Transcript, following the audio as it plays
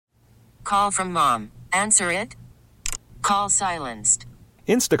Call from mom. Answer it. Call silenced.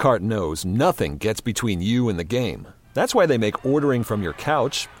 Instacart knows nothing gets between you and the game. That's why they make ordering from your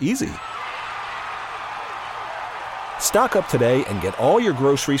couch easy. Stock up today and get all your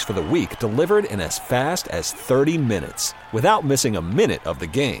groceries for the week delivered in as fast as 30 minutes without missing a minute of the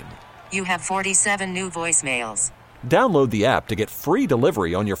game. You have 47 new voicemails. Download the app to get free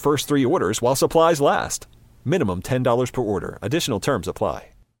delivery on your first 3 orders while supplies last. Minimum $10 per order. Additional terms apply.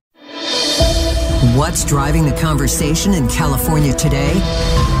 What's driving the conversation in California today?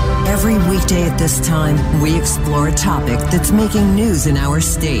 Every weekday at this time, we explore a topic that's making news in our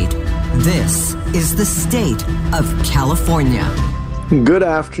state. This is the state of California. Good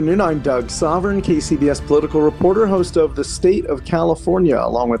afternoon. I'm Doug Sovern, KCBS political reporter, host of The State of California,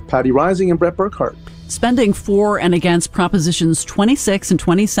 along with Patti, Reising, and Bret Burkhart. Spending for and against Propositions 26 and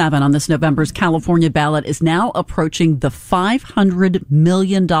 27 on this November's California ballot is now approaching the $500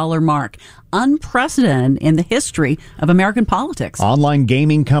 million mark, unprecedented in the history of American politics. Online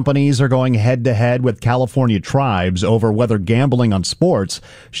gaming companies are going head-to-head with California tribes over whether gambling on sports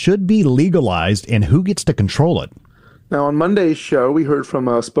should be legalized and who gets to control it. Now, on Monday's show, we heard from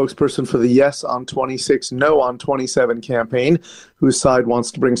a spokesperson for the Yes on 26, No on 27 campaign, whose side wants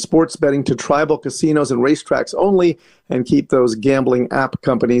to bring sports betting to tribal casinos and racetracks only and keep those gambling app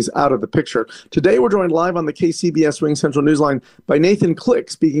companies out of the picture. Today, we're joined live on the KCBS Ring Central Newsline by Nathan Click,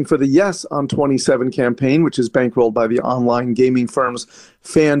 speaking for the Yes on 27 campaign, which is bankrolled by the online gaming firms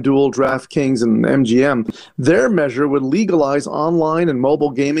FanDuel, DraftKings, and MGM. Their measure would legalize online and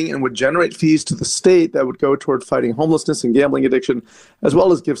mobile gaming and would generate fees to the state that would go toward fighting homelessness and gambling addiction, as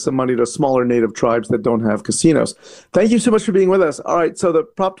well as give some money to smaller native tribes that don't have casinos. Thank you so much for being with us. All right, so the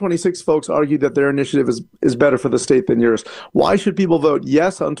Prop 26 folks argue that their initiative is better for the state than yours. Why should people vote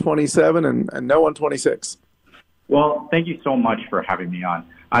yes on 27 and no on 26? Well, thank you so much for having me on.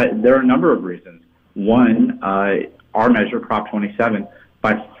 There are a number of reasons. One, our measure, Prop 27,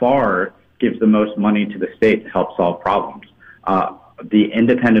 by far gives the most money to the state to help solve problems. The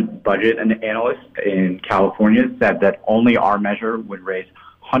independent budget analyst in California said that only our measure would raise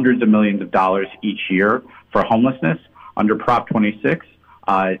hundreds of millions of dollars each year for homelessness. Under Prop 26,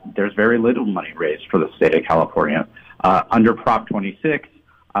 there's very little money raised for the state of California. Under Prop 26,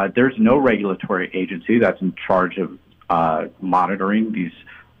 there's no regulatory agency that's in charge of monitoring these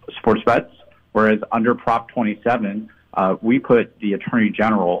sports bets, whereas under Prop 27, we put the Attorney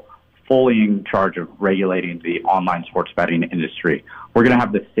General fully in charge of regulating the online sports betting industry. We're going to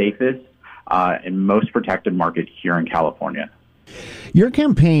have the safest and most protected market here in California. Your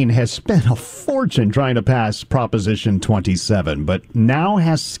campaign has spent a fortune trying to pass Proposition 27, but now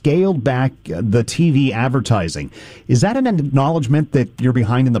has scaled back the TV advertising. Is that an acknowledgement that you're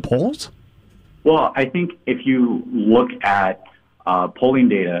behind in the polls? Well, I think if you look at polling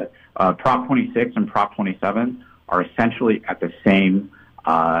data, Prop 26 and Prop 27 are essentially at the same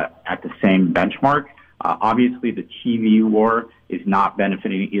benchmark. Obviously, the TV war is not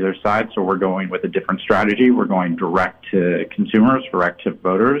benefiting either side, so we're going with a different strategy. We're going direct to consumers, direct to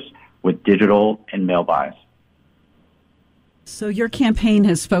voters with digital and mail buys. So your campaign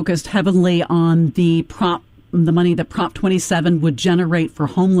has focused heavily on the money that Prop 27 would generate for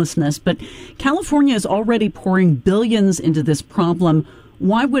homelessness, but California is already pouring billions into this problem.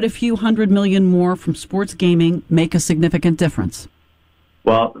 Why would a few $100 million more from sports gaming make a significant difference?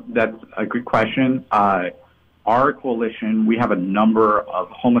 Well, that's a good question. Our coalition, we have a number of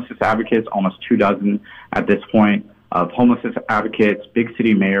homelessness advocates, almost 24 at this point, of homelessness advocates, big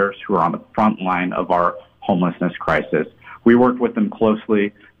city mayors who are on the front line of our homelessness crisis. We work with them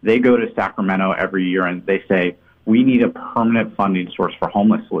closely. They go to Sacramento every year and they say, we need a permanent funding source for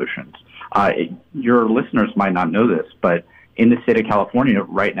homeless solutions. Your listeners might not know this, but in the state of California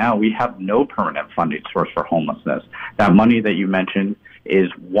right now, we have no permanent funding source for homelessness. That money that you mentioned is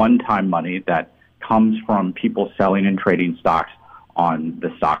one-time money that comes from people selling and trading stocks on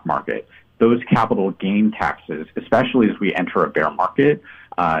the stock market. Those capital gain taxes, especially as we enter a bear market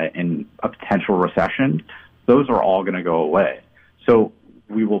and a potential recession, those are all going to go away. So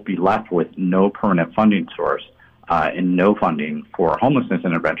we will be left with no permanent funding source and no funding for homelessness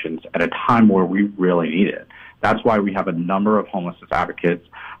interventions at a time where we really need it. That's why we have a number of homelessness advocates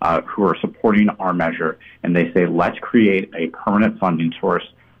who are supporting our measure, and they say, let's create a permanent funding source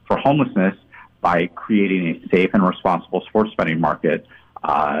for homelessness by creating a safe and responsible sports betting market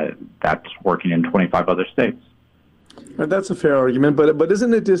that's working in 25 other states. That's a fair argument, but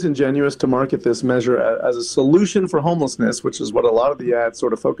isn't it disingenuous to market this measure as a solution for homelessness, which is what a lot of the ads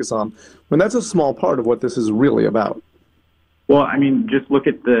sort of focus on, when that's a small part of what this is really about? Well, I mean, just look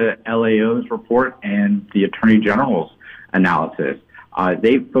at the LAO's report and the Attorney General's analysis.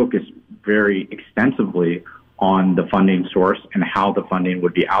 They focus very extensively on the funding source and how the funding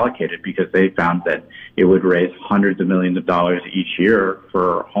would be allocated, because they found that it would raise hundreds of millions of dollars each year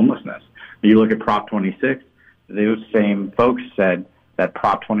for homelessness. You look at Prop 26, those same folks said that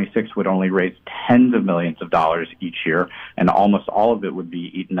Prop 26 would only raise tens of millions of dollars each year, and almost all of it would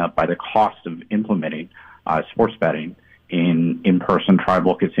be eaten up by the cost of implementing sports betting in in-person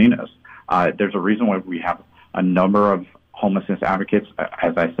tribal casinos. There's a reason why we have a number of homelessness advocates,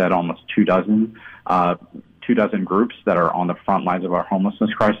 as I said, almost 24 groups that are on the front lines of our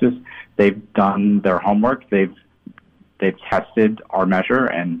homelessness crisis. They've done their homework. They've tested our measure,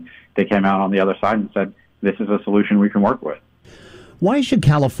 and they came out on the other side and said, this is a solution we can work with. Why should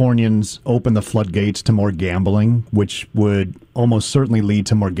Californians open the floodgates to more gambling, which would almost certainly lead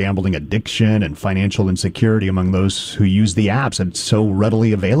to more gambling addiction and financial insecurity among those who use the apps and it's so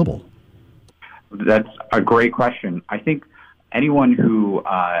readily available? That's a great question. I think anyone who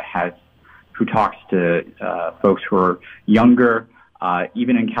talks to folks who are younger,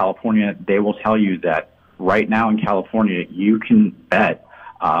 even in California, they will tell you that right now in California, you can bet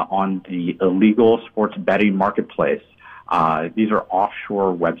on the illegal sports betting marketplace. These are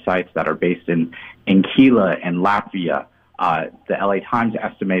offshore websites that are based in Keila and Latvia. The LA Times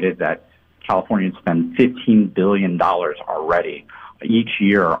estimated that Californians spend $15 billion already each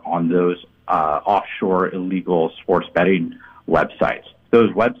year on those offshore illegal sports betting websites.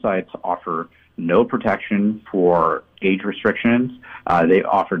 Those websites offer no protection for age restrictions. They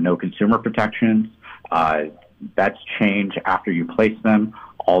offer no consumer protections. Bets change after you place them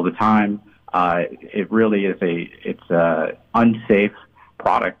all the time. It really is a unsafe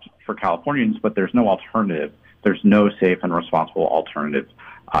product for Californians, but there's no alternative. There's no safe and responsible alternative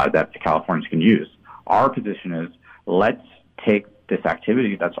that the Californians can use. Our position is, let's take this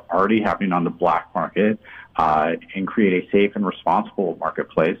activity that's already happening on the black market and create a safe and responsible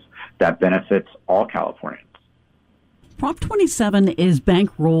marketplace that benefits all Californians. Prop 27 is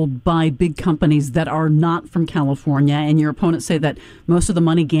bankrolled by big companies that are not from California, and your opponents say that most of the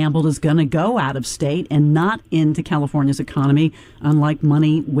money gambled is going to go out of state and not into California's economy, unlike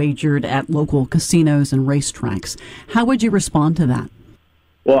money wagered at local casinos and racetracks. How would you respond to that?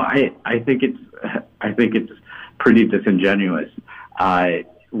 Well, I think it's pretty disingenuous.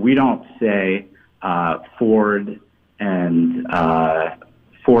 We don't say Ford and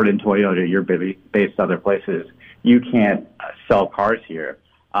Toyota, you're based other places, you can't sell cars here.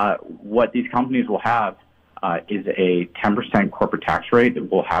 What these companies will have is a 10% corporate tax rate.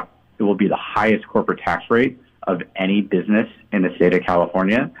 It will be the highest corporate tax rate of any business in the state of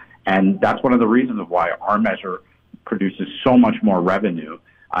California, and that's one of the reasons why our measure produces so much more revenue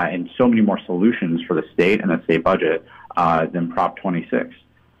and so many more solutions for the state and the state budget than Prop 26.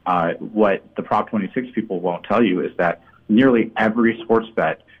 What the Prop 26 people won't tell you is that nearly every sports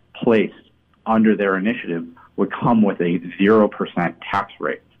bet placed under their initiative would come with a 0% tax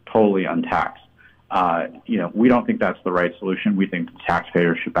rate, totally untaxed. We don't think that's the right solution. We think the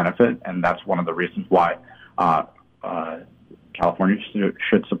taxpayers should benefit, and that's one of the reasons why California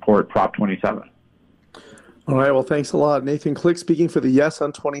should support Prop 27. All right. Well, thanks a lot. Nathan Click speaking for the Yes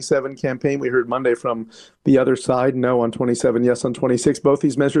on 27 campaign. We heard Monday from the other side, no on 27, yes on 26. Both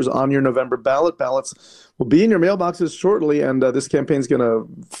these measures on your November ballot. Ballots will be in your mailboxes shortly, and this campaign is going to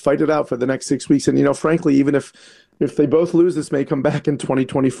fight it out for the next 6 weeks. And, frankly, even if they both lose, this may come back in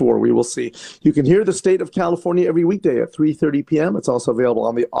 2024. We will see. You can hear the State of California every weekday at 3:30 p.m. It's also available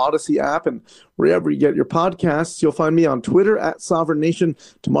on the Odyssey app and wherever you get your podcasts. You'll find me on Twitter at Sovern Nation.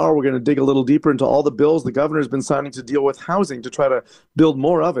 Tomorrow we're going to dig a little deeper into all the bills the governor's been signing to deal with housing to try to build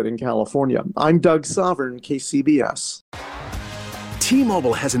more of it in California. I'm Doug Sovern, KCBS.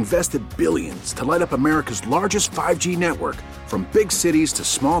 T-Mobile has invested billions to light up America's largest 5G network, from big cities to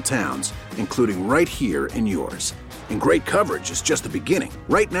small towns, including right here in yours. And great coverage is just the beginning.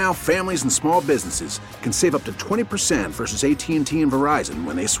 Right now, families and small businesses can save up to 20% versus AT&T and Verizon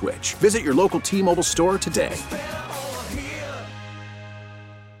when they switch. Visit your local T-Mobile store today.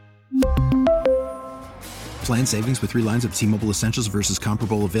 Plan savings with 3 lines of T-Mobile Essentials versus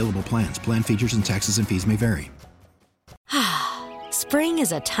comparable available plans. Plan features and taxes and fees may vary. Spring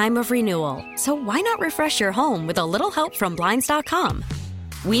is a time of renewal, so why not refresh your home with a little help from Blinds.com?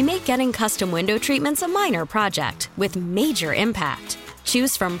 We make getting custom window treatments a minor project with major impact.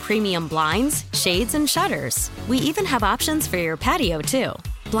 Choose from premium blinds, shades, and shutters. We even have options for your patio, too.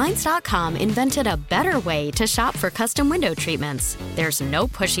 Blinds.com invented a better way to shop for custom window treatments. There's no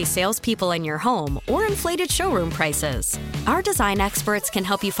pushy salespeople in your home or inflated showroom prices. Our design experts can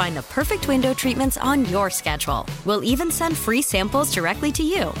help you find the perfect window treatments on your schedule. We'll even send free samples directly to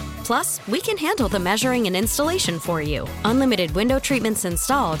you. Plus, we can handle the measuring and installation for you. Unlimited window treatments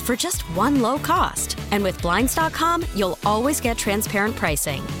installed for just one low cost. And with Blinds.com, you'll always get transparent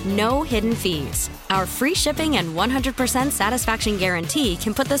pricing. No hidden fees. Our free shipping and 100% satisfaction guarantee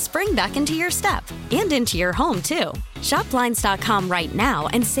can put the spring back into your step and into your home, too. Shop Blinds.com right now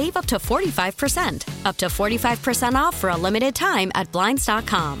and save up to 45%. Up to 45% off for a limited time at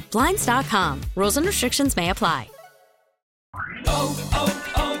Blinds.com. Blinds.com. Rules and restrictions may apply.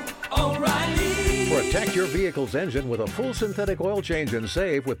 O'Reilly. Protect your vehicle's engine with a full synthetic oil change and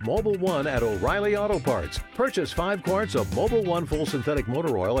save with Mobile One at O'Reilly Auto Parts. Purchase 5 quarts of Mobile One full synthetic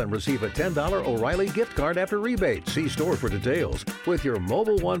motor oil and receive a $10 O'Reilly gift card after rebate. See store for details. With your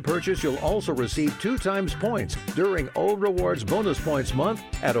Mobile One purchase, you'll also receive 2 times points during O Rewards Bonus Points Month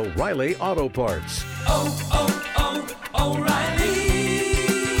at O'Reilly Auto Parts. O'Reilly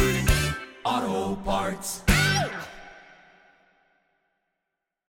Auto Parts.